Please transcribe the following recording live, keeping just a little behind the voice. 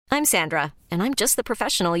I'm Sandra, and I'm just the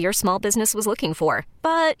professional your small business was looking for.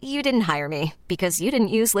 But you didn't hire me because you didn't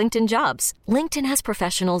use LinkedIn Jobs. LinkedIn has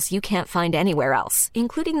professionals you can't find anywhere else,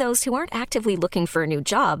 including those who aren't actively looking for a new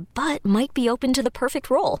job, but might be open to the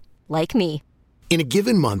perfect role, like me. In a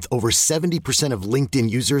given month, over 70% of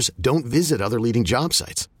LinkedIn users don't visit other leading job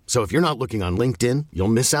sites. So if you're not looking on LinkedIn, you'll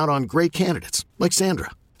miss out on great candidates like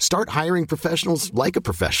Sandra. Start hiring professionals like a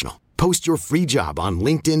professional. Post your free job on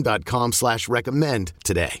linkedin.com/recommend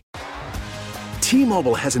today.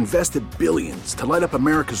 T-Mobile has invested billions to light up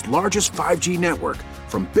America's largest 5G network,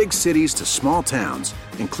 from big cities to small towns,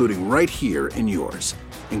 including right here in yours.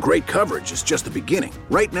 And great coverage is just the beginning.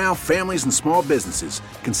 Right now, families and small businesses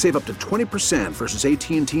can save up to 20% versus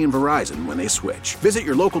AT&T and Verizon when they switch. Visit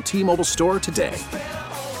your local T-Mobile store today.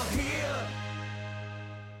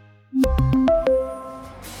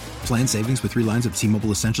 Plan savings with 3 lines of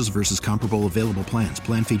T-Mobile Essentials versus comparable available plans.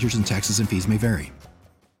 Plan features and taxes and fees may vary.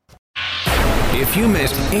 If you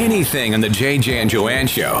missed anything on the JJ and Joanne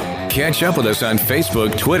Show, catch up with us on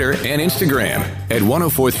Facebook, Twitter, and Instagram at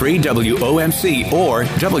 1043 WOMC or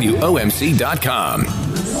WOMC.com.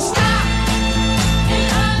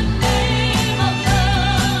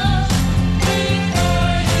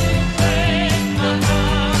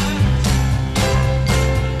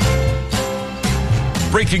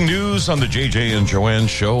 Breaking news on the JJ and Joanne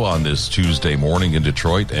Show on this Tuesday morning in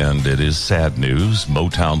Detroit, and it is sad news.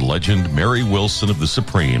 Motown legend Mary Wilson of the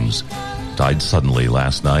Supremes died suddenly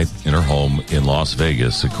last night in her home in Las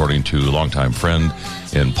Vegas, according to longtime friend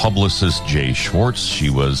and publicist Jay Schwartz. She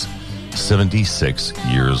was 76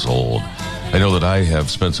 years old. I know that I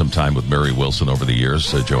have spent some time with Mary Wilson over the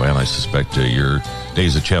years. Joanne, I suspect your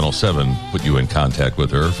days at Channel 7 put you in contact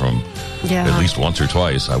with her from at least once or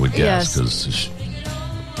twice, I would guess, because...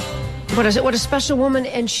 What a special woman,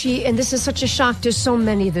 and this is such a shock to so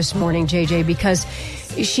many this morning, JJ, because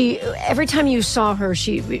every time you saw her,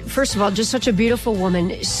 first of all, just such a beautiful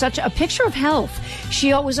woman, such a picture of health.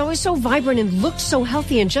 She was always so vibrant and looked so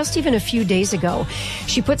healthy. And just even a few days ago,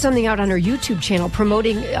 she put something out on her YouTube channel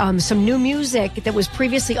promoting some new music that was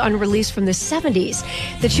previously unreleased from the 70s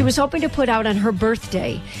that she was hoping to put out on her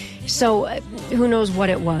birthday. So who knows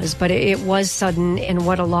what it was, but it was sudden, and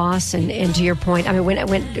what a loss. And to your point, I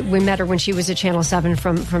mean, we met her when she was at Channel 7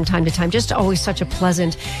 from time to time. Just always such a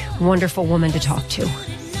pleasant, wonderful woman to talk to.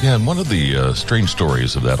 Yeah, and one of the strange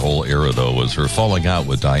stories of that whole era, though, was her falling out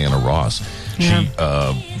with Diana Ross. Yeah.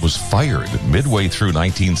 She was fired midway through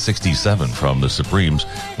 1967 from the Supremes,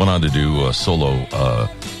 went on to do solo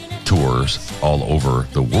tours all over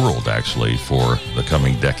the world, actually, for the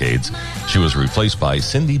coming decades. She was replaced by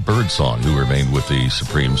Cindy Birdsong, who remained with the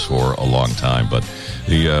Supremes for a long time. But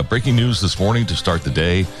the breaking news this morning to start the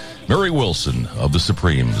day, Mary Wilson of the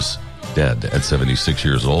Supremes, dead at 76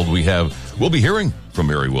 years old. We'll be hearing from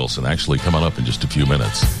Mary Wilson, actually, coming up in just a few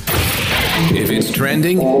minutes. If it's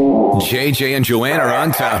trending, JJ and Joanne are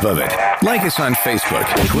on top of it. Like us on Facebook,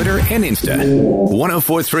 Twitter, and Insta.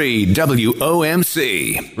 1043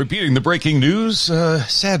 WOMC. Repeating the breaking news,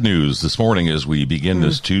 sad news this morning as we begin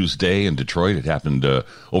this Tuesday in Detroit. It happened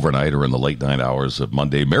overnight or in the late night hours of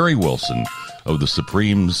Monday. Mary Wilson of the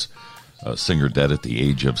Supremes, singer, dead at the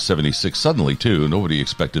age of 76. Suddenly, too, nobody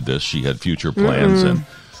expected this. She had future plans and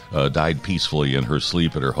died peacefully in her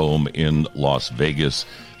sleep at her home in Las Vegas.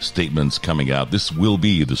 Statements coming out. This will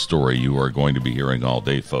be the story you are going to be hearing all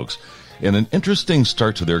day, folks. And an interesting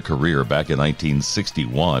start to their career back in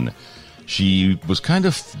 1961. She was kind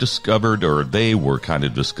of discovered, or they were kind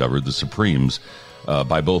of discovered, the Supremes,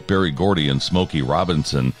 by both Berry Gordy and Smokey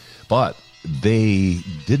Robinson. But they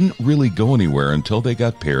didn't really go anywhere until they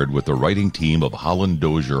got paired with the writing team of Holland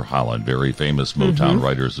Dozier Holland, very famous Motown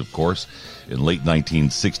writers, of course. In late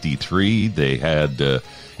 1963, they had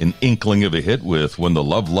an inkling of a hit with When the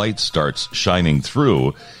Love Light Starts Shining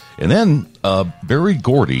Through. And then Berry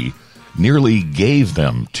Gordy nearly gave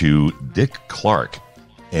them to Dick Clark.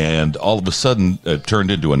 And all of a sudden, it turned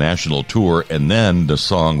into a national tour. And then the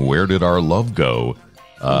song Where Did Our Love Go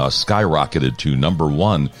skyrocketed to number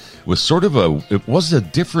one. It was a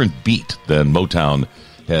different beat than Motown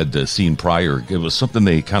had seen prior. It was something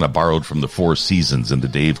they kind of borrowed from the Four Seasons and the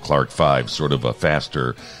Dave Clark Five, sort of a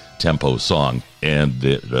faster tempo song. And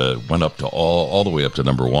it went up to all the way up to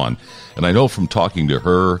number one. And I know from talking to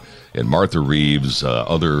her and Martha Reeves,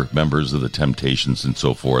 other members of the Temptations and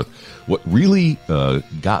so forth, what really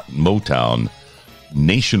got Motown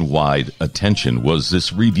nationwide attention was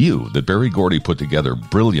this review that Berry Gordy put together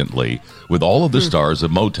brilliantly with all of the stars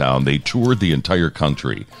of Motown. They toured the entire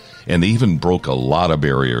country, and they even broke a lot of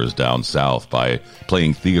barriers down south by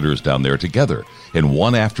playing theaters down there together. And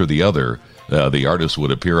one after the other, the artist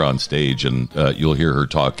would appear on stage, and you'll hear her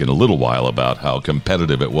talk in a little while about how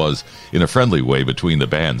competitive it was in a friendly way between the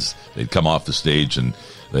bands. They'd come off the stage and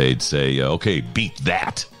they'd say, okay, beat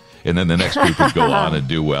that. And then the next group would go on and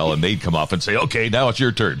do well, and they'd come off and say, okay, now it's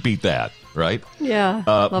your turn, beat that, right? Yeah.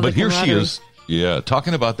 But here she is,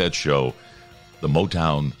 talking about that show, the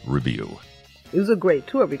Motown Revue. It was a great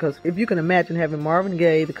tour because if you can imagine having Marvin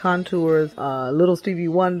Gaye, the Contours, Little Stevie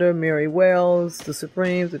Wonder, Mary Wells, the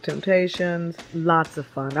Supremes, the Temptations, lots of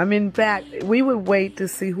fun. I mean, in fact, we would wait to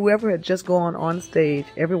see whoever had just gone on stage.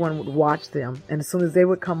 Everyone would watch them. And as soon as they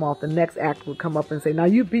would come off, the next act would come up and say, now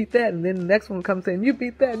you beat that. And then the next one would come saying, you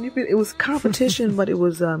beat that. And you beat it. It was competition, but it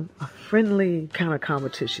was a friendly kind of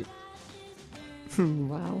competition.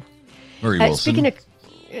 Wow. Mary Wilson.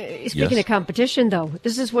 Speaking of competition, though,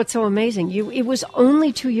 this is what's so amazing. It was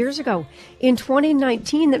only 2 years ago, in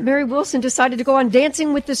 2019, that Mary Wilson decided to go on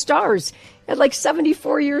Dancing with the Stars at like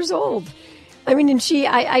 74 years old. I mean, and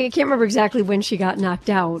I can't remember exactly when she got knocked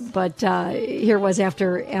out, but here was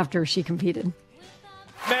after she competed.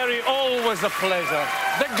 Mary, always a pleasure.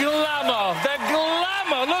 The glamour.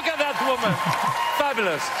 Look at that woman.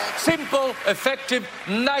 Fabulous. Simple, effective,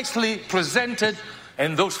 nicely presented.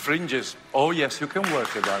 And those fringes. Oh, yes, you can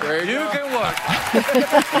work it, darling. You can work.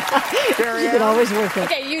 You can always work it.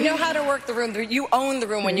 Okay, you know how to work the room. You own the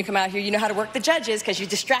room when you come out here. You know how to work the judges because you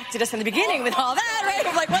distracted us in the beginning with all that, right?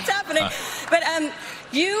 I'm like, what's happening? But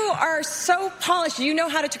you are so polished. You know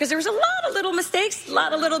how to, because there was a lot of little mistakes, a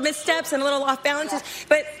lot of little missteps and little off balances.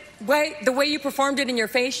 But the way you performed it in your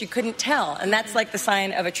face, you couldn't tell. And that's like the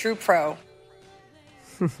sign of a true pro.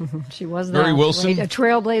 She was Mary Wilson, a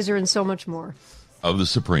trailblazer and so much more. Of the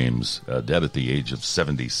Supremes, dead at the age of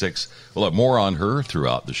 76. We'll have more on her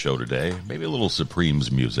throughout the show today. Maybe a little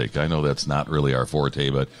Supremes music. I know that's not really our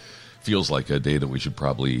forte, but feels like a day that we should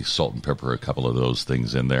probably salt and pepper a couple of those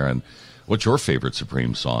things in there. And what's your favorite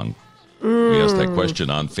Supreme song? We asked that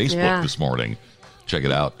question on Facebook this morning. Check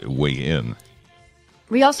it out. Weigh in.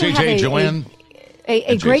 We also have Joanne,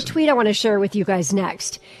 a great tweet I want to share with you guys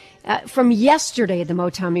next. From yesterday at the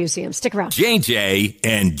Motown Museum. Stick around. JJ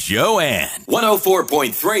and Joanne.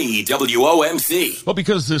 104.3 WOMC. Well,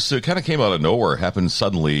 because this kind of came out of nowhere, happened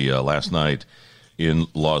suddenly last night in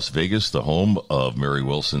Las Vegas, the home of Mary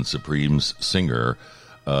Wilson, Supremes singer,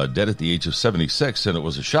 dead at the age of 76. And it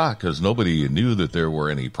was a shock because nobody knew that there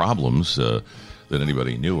were any problems that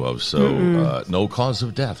anybody knew of. So no cause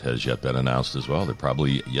of death has yet been announced as well. They're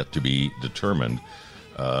probably yet to be determined.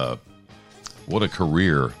 What a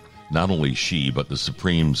career not only she, but the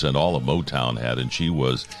Supremes and all of Motown had, and she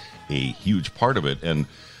was a huge part of it. And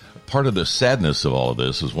part of the sadness of all of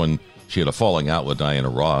this is when she had a falling out with Diana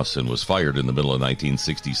Ross and was fired in the middle of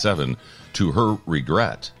 1967, to her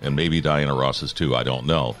regret, and maybe Diana Ross's too, I don't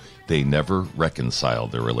know, they never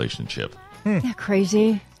reconciled their relationship. Isn't that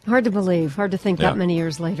crazy? Hard to believe. Hard to think that many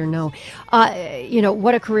years later. No.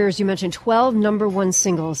 What a career, as you mentioned. 12 number one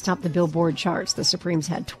singles topped the Billboard charts. The Supremes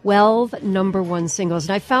had 12 number one singles.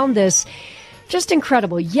 And I found this just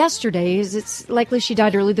incredible. Yesterday, it's likely she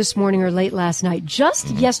died early this morning or late last night. Just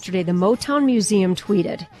yesterday, the Motown Museum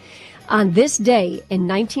tweeted, on this day in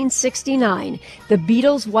 1969, the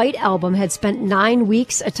Beatles' White Album had spent 9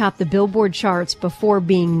 weeks atop the Billboard charts before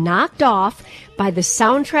being knocked off by the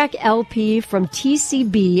soundtrack LP from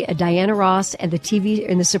TCB, a Diana Ross and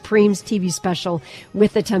the Supremes TV special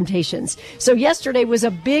with the Temptations. So yesterday was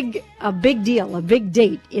a big deal, a big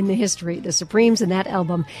date in the history. The Supremes and that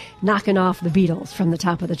album knocking off the Beatles from the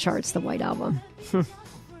top of the charts, the White Album.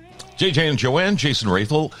 JJ and Joanne, Jason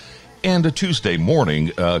Rathel. And a Tuesday morning,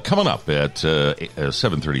 coming up at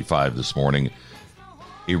 7:35 this morning,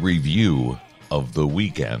 a review of the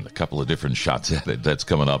weekend. A couple of different shots at it. That's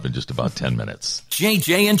coming up in just about 10 minutes.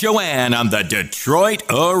 JJ and Joanne on the Detroit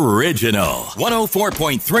Original.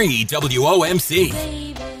 104.3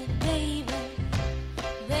 WOMC.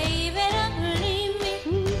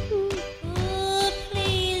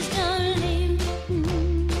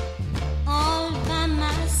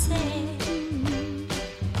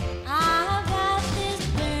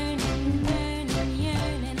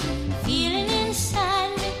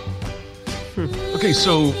 Okay,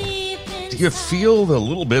 so do you feel the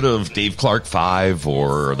little bit of Dave Clark 5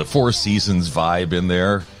 or the Four Seasons vibe in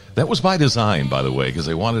there? That was by design, by the way, because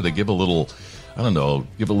they wanted to give a little,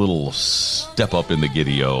 give a little step up in the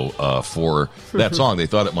giddy-o for that song. They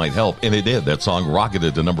thought it might help, and it did. That song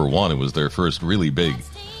rocketed to number one. It was their first really big,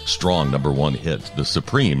 strong number one hit. The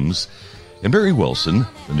Supremes and Mary Wilson,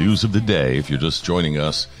 the news of the day, if you're just joining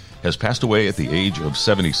us, has passed away at the age of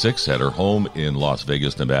 76 at her home in Las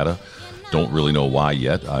Vegas, Nevada. Don't really know why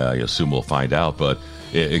yet. I assume we'll find out. But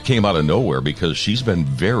it came out of nowhere because she's been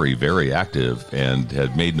very, very active and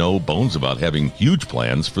had made no bones about having huge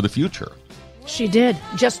plans for the future. She did.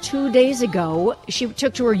 Just 2 days ago, she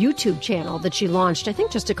took to her YouTube channel that she launched, I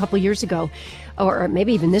think just a couple years ago, or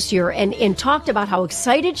maybe even this year, and talked about how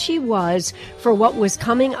excited she was for what was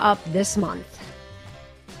coming up this month.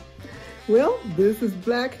 Well, this is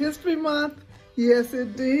Black History Month. Yes,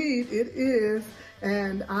 indeed, it is.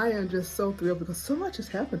 And I am just so thrilled because so much has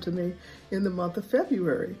happened to me in the month of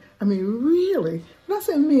February. I mean, really. When I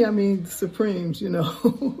say me, I mean Supremes, you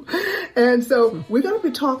know. And so we're going to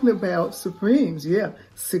be talking about Supremes,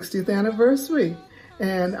 60th anniversary.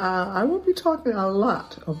 And I will be talking a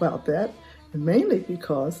lot about that, and mainly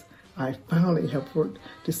because I finally have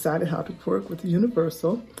decided how to work with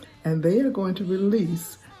Universal, and they are going to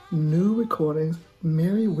release new recordings,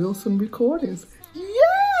 Mary Wilson recordings.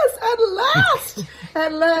 Yes, at last!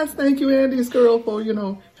 At last. Thank you, Andy's girl, for,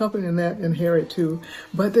 helping in that, and Harry, too.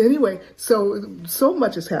 But anyway, so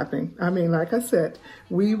much is happening. I mean, like I said,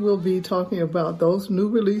 we will be talking about those new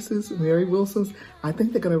releases, Mary Wilson's. I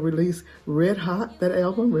think they're going to release Red Hot, that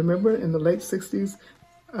album, remember, in the late 60s.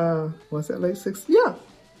 Was that late 60s? Yeah.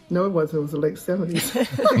 No, it wasn't. It was the late 70s.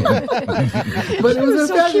 But it was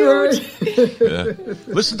in February.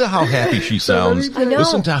 Listen to how happy she sounds. I know.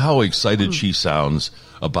 Listen to how excited she sounds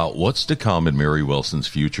about what's to come in Mary Wilson's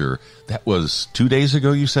future. That was 2 days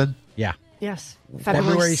ago, you said? Yeah. Yes.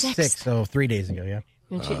 February 6th, so 3 days ago, yeah.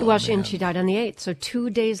 And she died on the 8th. So 2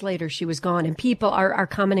 days later, she was gone. And people are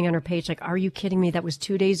commenting on her page like, are you kidding me? That was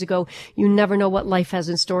 2 days ago. You never know what life has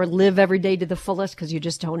in store. Live every day to the fullest because you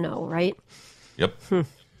just don't know, right? Yep.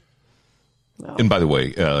 And by the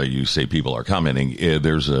way, you say people are commenting.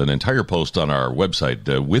 There's an entire post on our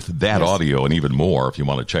website with that audio and even more if you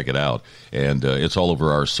want to check it out. And it's all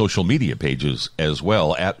over our social media pages as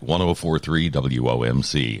well at 1043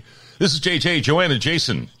 WOMC. This is JJ, Joanne, and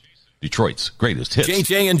Jason, Detroit's greatest hits.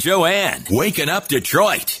 JJ and Joanne, waking up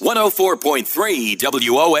Detroit. 104.3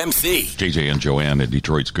 WOMC. JJ and Joanne at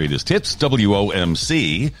Detroit's greatest hits,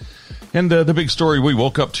 WOMC. And the big story we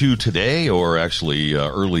woke up to today, or actually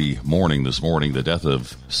early morning this morning, the death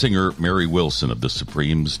of singer Mary Wilson of the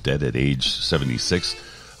Supremes, dead at age 76.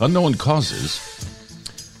 Unknown causes.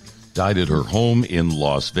 Died at her home in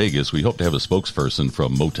Las Vegas. We hope to have a spokesperson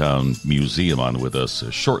from Motown Museum on with us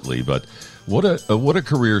shortly. But what a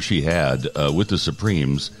career she had with the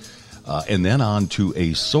Supremes, and then on to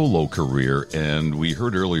a solo career. And we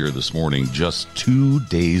heard earlier this morning, just 2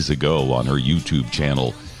 days ago on her YouTube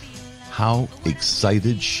channel, how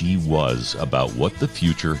excited she was about what the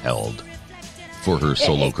future held for her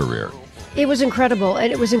solo career. It was incredible,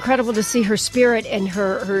 and it was incredible to see her spirit and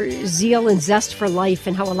her zeal and zest for life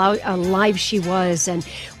and how alive she was and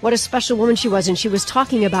what a special woman she was. And she was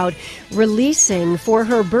talking about releasing for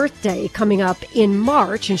her birthday coming up in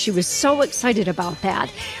March, and she was so excited about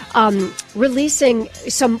that, releasing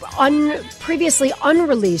some previously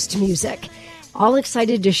unreleased music. All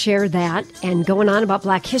excited to share that, and going on about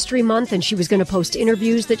Black History Month, and she was going to post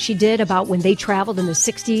interviews that she did about when they traveled in the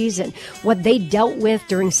 60s and what they dealt with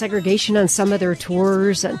during segregation on some of their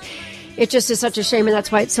tours. And it just is such a shame, and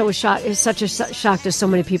that's why it's such a shock to so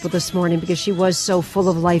many people this morning, because she was so full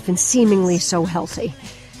of life and seemingly so healthy.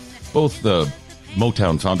 Both the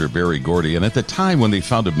Motown founder Berry Gordy, and at the time when they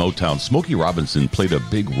founded Motown, Smokey Robinson played a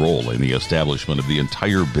big role in the establishment of the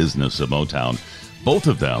entire business of Motown. Both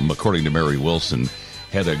of them, according to Mary Wilson,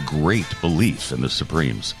 had a great belief in the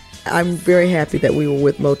Supremes. I'm very happy that we were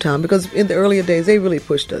with Motown because in the earlier days, they really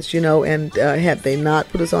pushed us, and had they not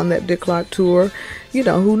put us on that Dick Clark tour,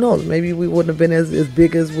 who knows, maybe we wouldn't have been as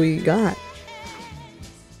big as we got.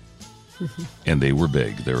 And they were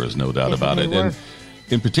big, there is no doubt about it. And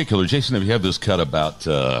in particular, Jason, if you have this cut about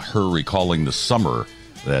her recalling the summer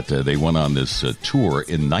that they went on this tour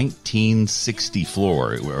in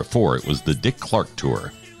 1964. It was the Dick Clark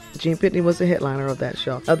Tour. Gene Pitney was the headliner of that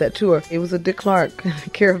tour. It was a Dick Clark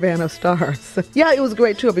Caravan of Stars. Yeah, it was a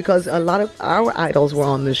great tour because a lot of our idols were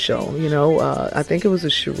on this show. I think it was the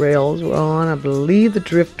Shirelles were on. I believe the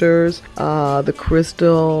Drifters, the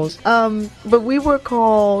Crystals. But we were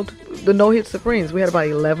called the No-Hit Supremes. We had about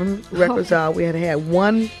 11 records out. We had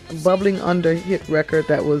one bubbling under hit record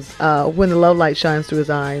that was When the Love Light Shines Through His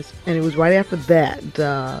Eyes. And it was right after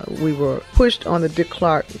that we were pushed on the Dick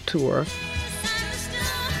Clark tour.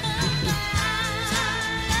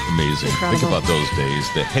 Amazing. Incredible. Think about those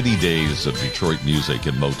days, the heady days of Detroit music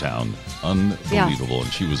and Motown. Unbelievable.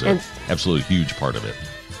 And she was an absolute huge part of it.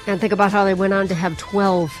 And think about how they went on to have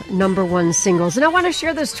 12 number one singles. And I want to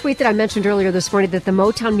share this tweet that I mentioned earlier this morning that the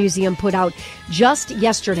Motown Museum put out just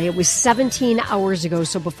yesterday. It was 17 hours ago,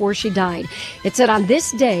 so before she died. It said, on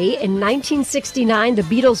this day in 1969, the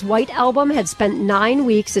Beatles' White Album had spent 9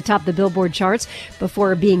 weeks atop the Billboard charts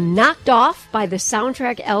before being knocked off by the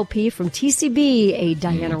soundtrack LP from TCB, a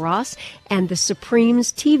Diana Ross, and the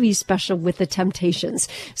Supremes TV special with the Temptations.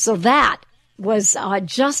 So that was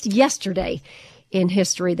just yesterday. In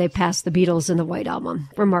history, they passed the Beatles in the White Album.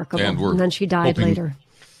 Remarkable. And then she died later.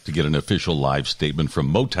 To get an official live statement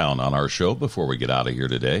from Motown on our show before we get out of here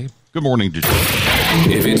today. Good morning, Detroit.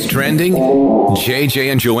 If it's trending,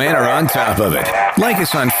 JJ and Joanne are on top of it. Like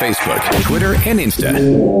us on Facebook, Twitter, and Insta.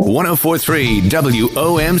 104.3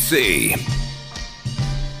 WOMC.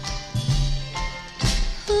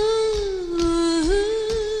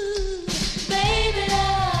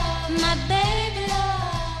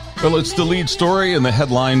 Well, it's the lead story and the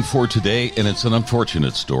headline for today, and it's an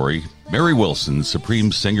unfortunate story. Mary Wilson,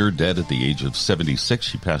 Supreme singer, dead at the age of 76.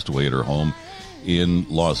 She passed away at her home in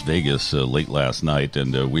Las Vegas late last night,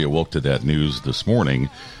 and we awoke to that news this morning.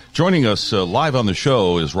 Joining us live on the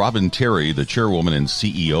show is Robin Terry, the chairwoman and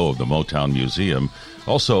CEO of the Motown Museum.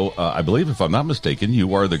 Also, I believe, if I'm not mistaken,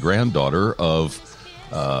 you are the granddaughter of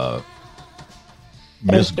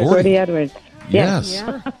Miss Gordy Edwards. Yes.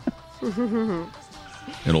 Yeah.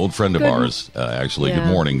 An old friend of ours, actually. Yeah. Good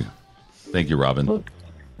morning. Thank you, Robin. Well,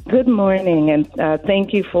 good morning, and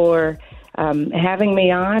thank you for having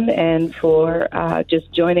me on and for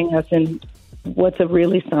just joining us in what's a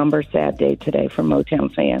really somber, sad day today for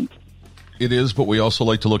Motown fans. It is, but we also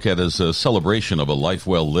like to look at it as a celebration of a life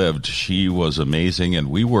well lived. She was amazing, and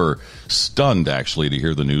we were stunned, actually, to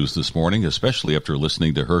hear the news this morning, especially after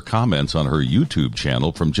listening to her comments on her YouTube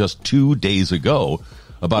channel from just 2 days ago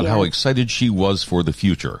about how excited she was for the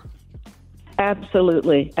future.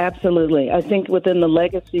 Absolutely, absolutely. I think within the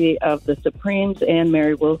legacy of the Supremes and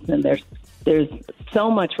Mary Wilson, there's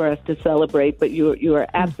so much for us to celebrate, but you are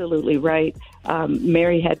absolutely right.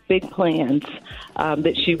 Mary had big plans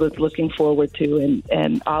that she was looking forward to,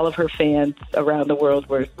 and all of her fans around the world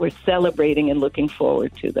were celebrating and looking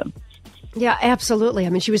forward to them. Yeah, absolutely. I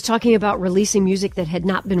mean, she was talking about releasing music that had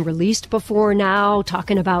not been released before now,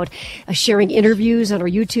 talking about sharing interviews on her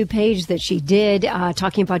YouTube page that she did,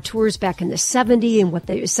 talking about tours back in the 70s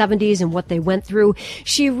and what they went through.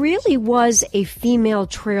 She really was a female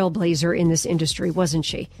trailblazer in this industry, wasn't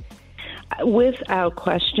she? Without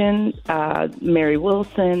question, Mary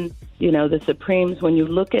Wilson, the Supremes, when you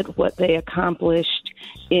look at what they accomplished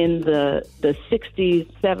in the 60s,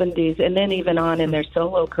 70s, and then even on in their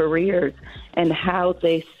solo careers, and how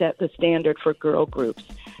they set the standard for girl groups.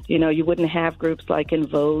 You wouldn't have groups like En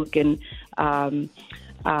Vogue and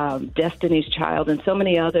Destiny's Child and so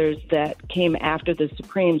many others that came after the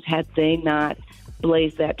Supremes had they not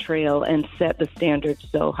blazed that trail and set the standard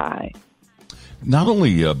so high. Not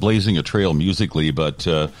only blazing a trail musically, but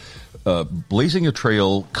blazing a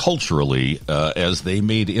trail culturally as they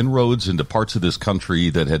made inroads into parts of this country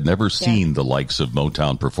that had never seen the likes of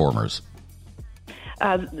Motown performers.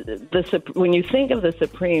 When you think of the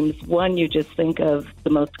Supremes, one, you just think of the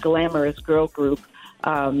most glamorous girl group.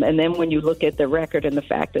 And then when you look at the record and the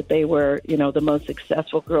fact that they were, the most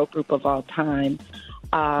successful girl group of all time,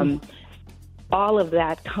 all of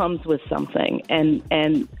that comes with something. And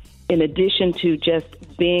in addition to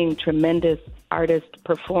just being tremendous artists,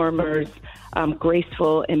 performers,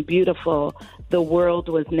 graceful and beautiful, the world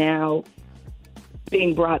was now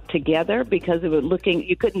being brought together because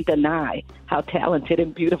you couldn't deny how talented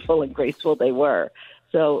and beautiful and graceful they were.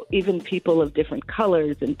 So even people of different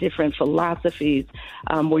colors and different philosophies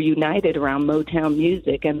were united around Motown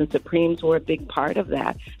music, and the Supremes were a big part of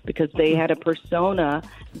that because they had a persona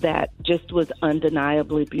that just was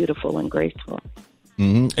undeniably beautiful and graceful.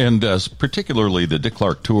 Mm-hmm. And particularly the Dick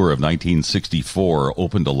Clark Tour of 1964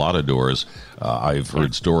 opened a lot of doors. I've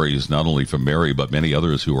heard stories not only from Mary, but many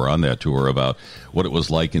others who were on that tour about what it was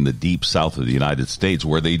like in the deep south of the United States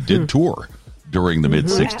where they did tour during the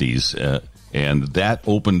mid-'60s. And that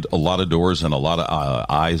opened a lot of doors and a lot of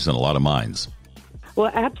eyes and a lot of minds.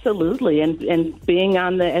 Well, absolutely. And being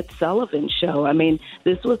on the Ed Sullivan Show, I mean,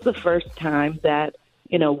 this was the first time that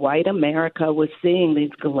white America was seeing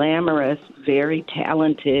these glamorous, very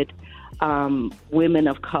talented women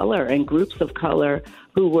of color and groups of color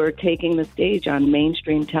who were taking the stage on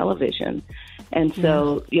mainstream television. And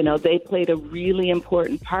so, they played a really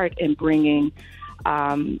important part in bringing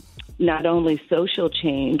not only social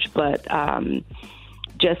change, but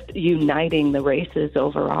just uniting the races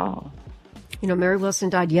overall. You know, Mary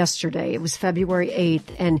Wilson died yesterday. It was February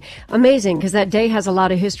 8th. And amazing, because that day has a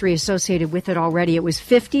lot of history associated with it already. It was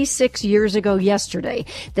 56 years ago yesterday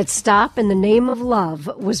that Stop in the Name of Love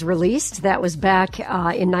was released. That was back in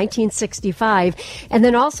 1965. And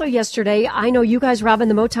then also yesterday, I know you guys, Robin,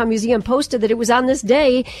 the Motown Museum posted that it was on this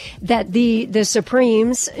day that the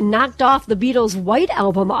Supremes knocked off the Beatles' White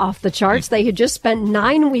Album off the charts. They had just spent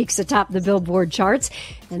 9 weeks atop the Billboard charts,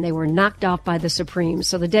 and they were knocked off by the Supremes.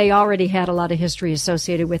 So the day already had a lot of history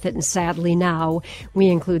associated with it, and sadly now we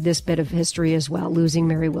include this bit of history as well, losing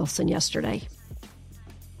Mary Wilson yesterday.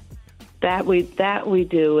 That we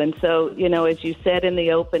do. And so, you know, as you said in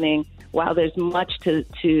the opening, while there's much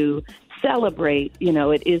to celebrate, you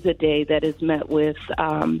know, it is a day that is met with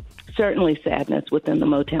certainly sadness within the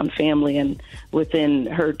Motown family and within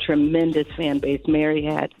her tremendous fan base. Mary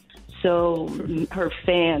had her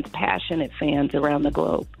fans, passionate fans around the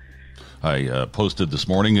globe. I posted this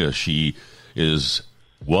morning, she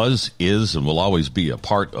was, and will always be a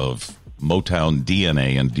part of Motown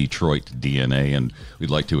DNA and Detroit DNA, and we'd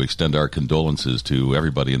like to extend our condolences to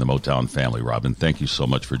everybody in the Motown family. Robin, thank you so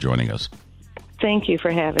much for joining us. Thank you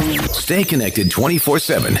for having me. Stay connected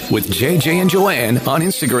 24/7 with JJ and Joanne on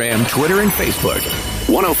Instagram, Twitter, and Facebook.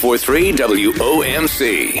 104.3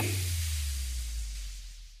 WOMC.